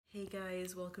Hey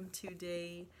guys, welcome to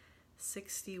day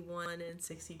 61 and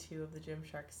 62 of the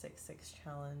Gymshark 6-6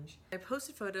 challenge. I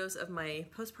posted photos of my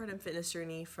postpartum fitness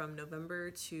journey from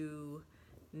November to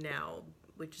now,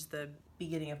 which is the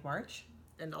beginning of March,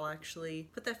 and I'll actually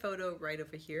put that photo right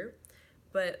over here.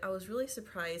 But I was really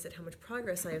surprised at how much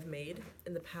progress I have made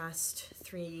in the past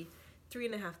three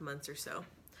and a half months or so.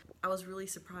 I was really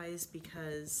surprised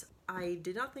because I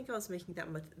did not think I was making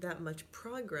that much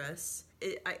progress.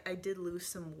 I did lose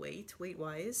some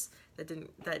weight-wise.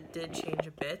 That did change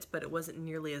a bit, but it wasn't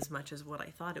nearly as much as what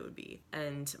I thought it would be.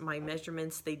 And my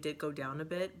measurements, they did go down a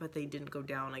bit, but they didn't go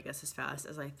down, I guess, as fast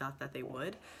as I thought that they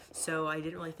would. So I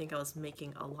didn't really think I was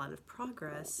making a lot of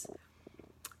progress.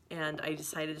 And I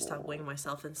decided to stop weighing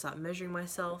myself and stop measuring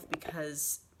myself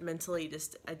because mentally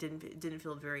it didn't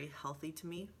feel very healthy to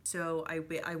me. So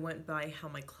I went by how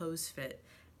my clothes fit,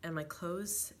 and my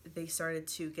clothes, they started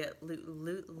to get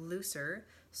looser.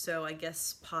 So I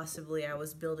guess possibly I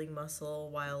was building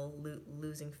muscle while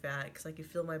losing fat, because I could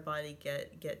feel my body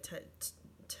get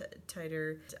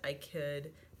tighter. I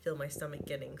could feel my stomach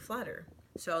getting flatter.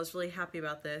 So I was really happy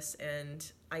about this, and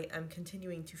I'm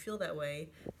continuing to feel that way.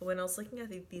 But when I was looking at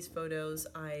these photos,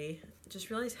 I just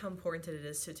realized how important it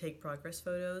is to take progress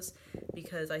photos,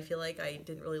 because I feel like I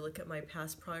didn't really look at my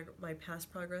past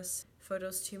progress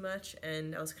photos too much,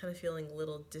 and I was kind of feeling a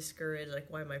little discouraged, like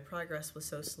why my progress was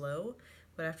so slow.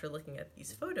 But after looking at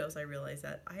these photos, I realized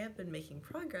that I have been making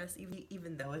progress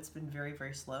even though it's been very,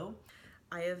 very slow.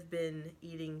 I have been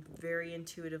eating very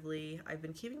intuitively. I've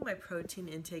been keeping my protein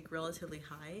intake relatively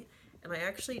high, and I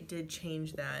actually did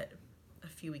change that a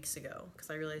few weeks ago because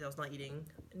I realized I was not eating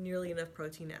nearly enough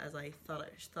protein as I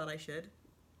thought I should.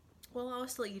 Well, I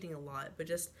was still eating a lot, but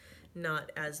just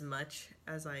not as much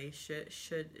as I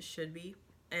should be.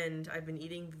 And I've been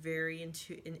eating very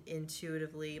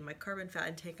intuitively. My carb and fat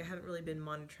intake, I haven't really been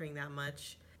monitoring that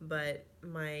much, but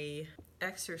my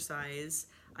exercise,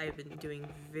 I've been doing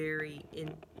very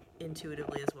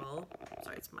intuitively as well.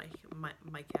 Sorry, it's my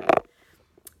cat.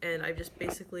 And I've just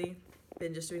basically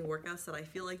been just doing workouts that I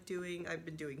feel like doing. I've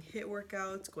been doing HIIT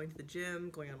workouts, going to the gym,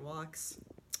 going on walks,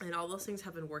 and all those things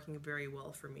have been working very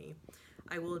well for me.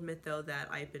 I will admit though that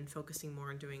I've been focusing more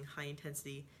on doing high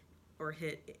intensity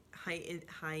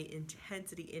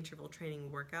interval training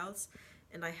workouts,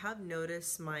 and I have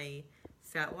noticed my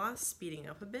fat loss speeding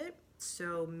up a bit.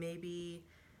 So maybe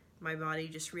my body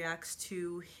just reacts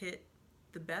to HIIT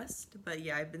the best. But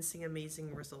yeah, I've been seeing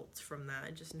amazing results from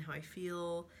that, just in how I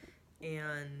feel,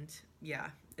 and yeah,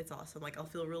 it's awesome. Like, I'll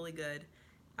feel really good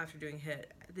after doing HIIT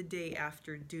the day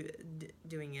after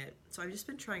doing it. So I've just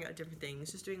been trying out different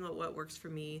things, just doing what works for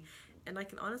me. And I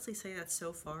can honestly say that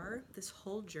so far, this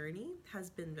whole journey has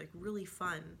been like really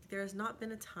fun. There has not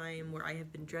been a time where I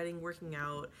have been dreading working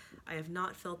out. I have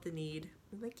not felt the need,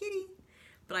 my kitty,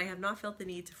 but I have not felt the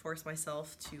need to force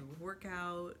myself to work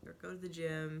out or go to the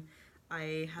gym.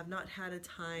 I have not had a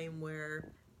time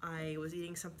where I was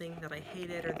eating something that I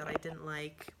hated or that I didn't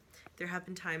like. There have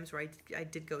been times where I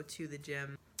did go to the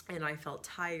gym and I felt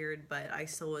tired, but I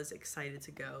still was excited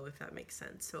to go, if that makes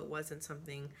sense. So it wasn't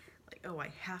something like, oh, I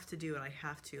have to do it, I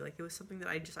have to. Like, it was something that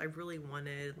I really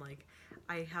wanted. Like,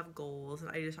 I have goals, and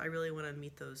I really want to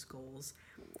meet those goals.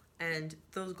 And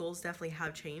those goals definitely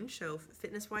have changed. So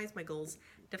fitness-wise, my goals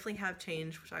definitely have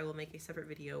changed, which I will make a separate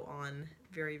video on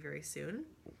very, very soon.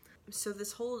 So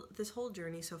this whole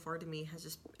journey so far to me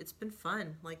has it's been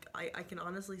fun. Like, I can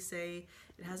honestly say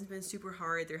it hasn't been super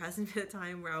hard. There hasn't been a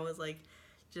time where I was like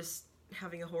just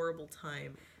having a horrible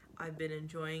time. I've been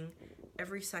enjoying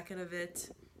every second of it.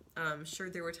 Sure,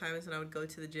 there were times when I would go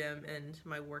to the gym and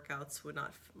my workouts would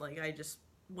not, like, I just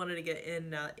wanted to get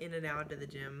in and out of the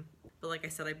gym. But like I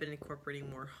said, I've been incorporating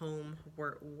more home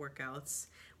workouts,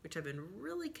 which have been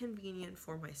really convenient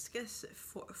for my schedule,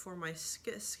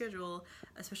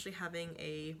 especially having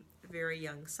a very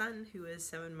young son who is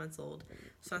 7 months old.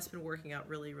 So that's been working out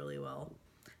really, really well.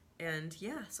 And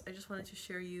yeah, so I just wanted to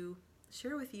share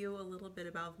with you a little bit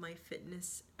about my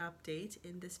fitness update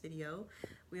in this video.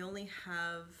 We only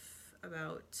have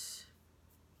about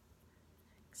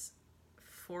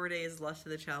 4 days left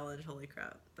of the challenge. Holy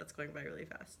crap, that's going by really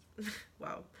fast.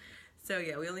 Wow. So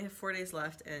yeah, we only have 4 days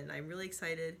left, and I'm really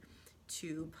excited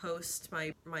to post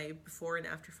my before and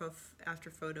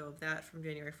after photo of that from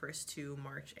January 1st to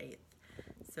March 8th.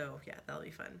 So yeah, that'll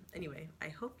be fun. Anyway, I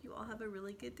hope you all have a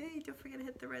really good day. Don't forget to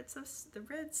hit the red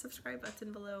subscribe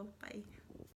button below. Bye.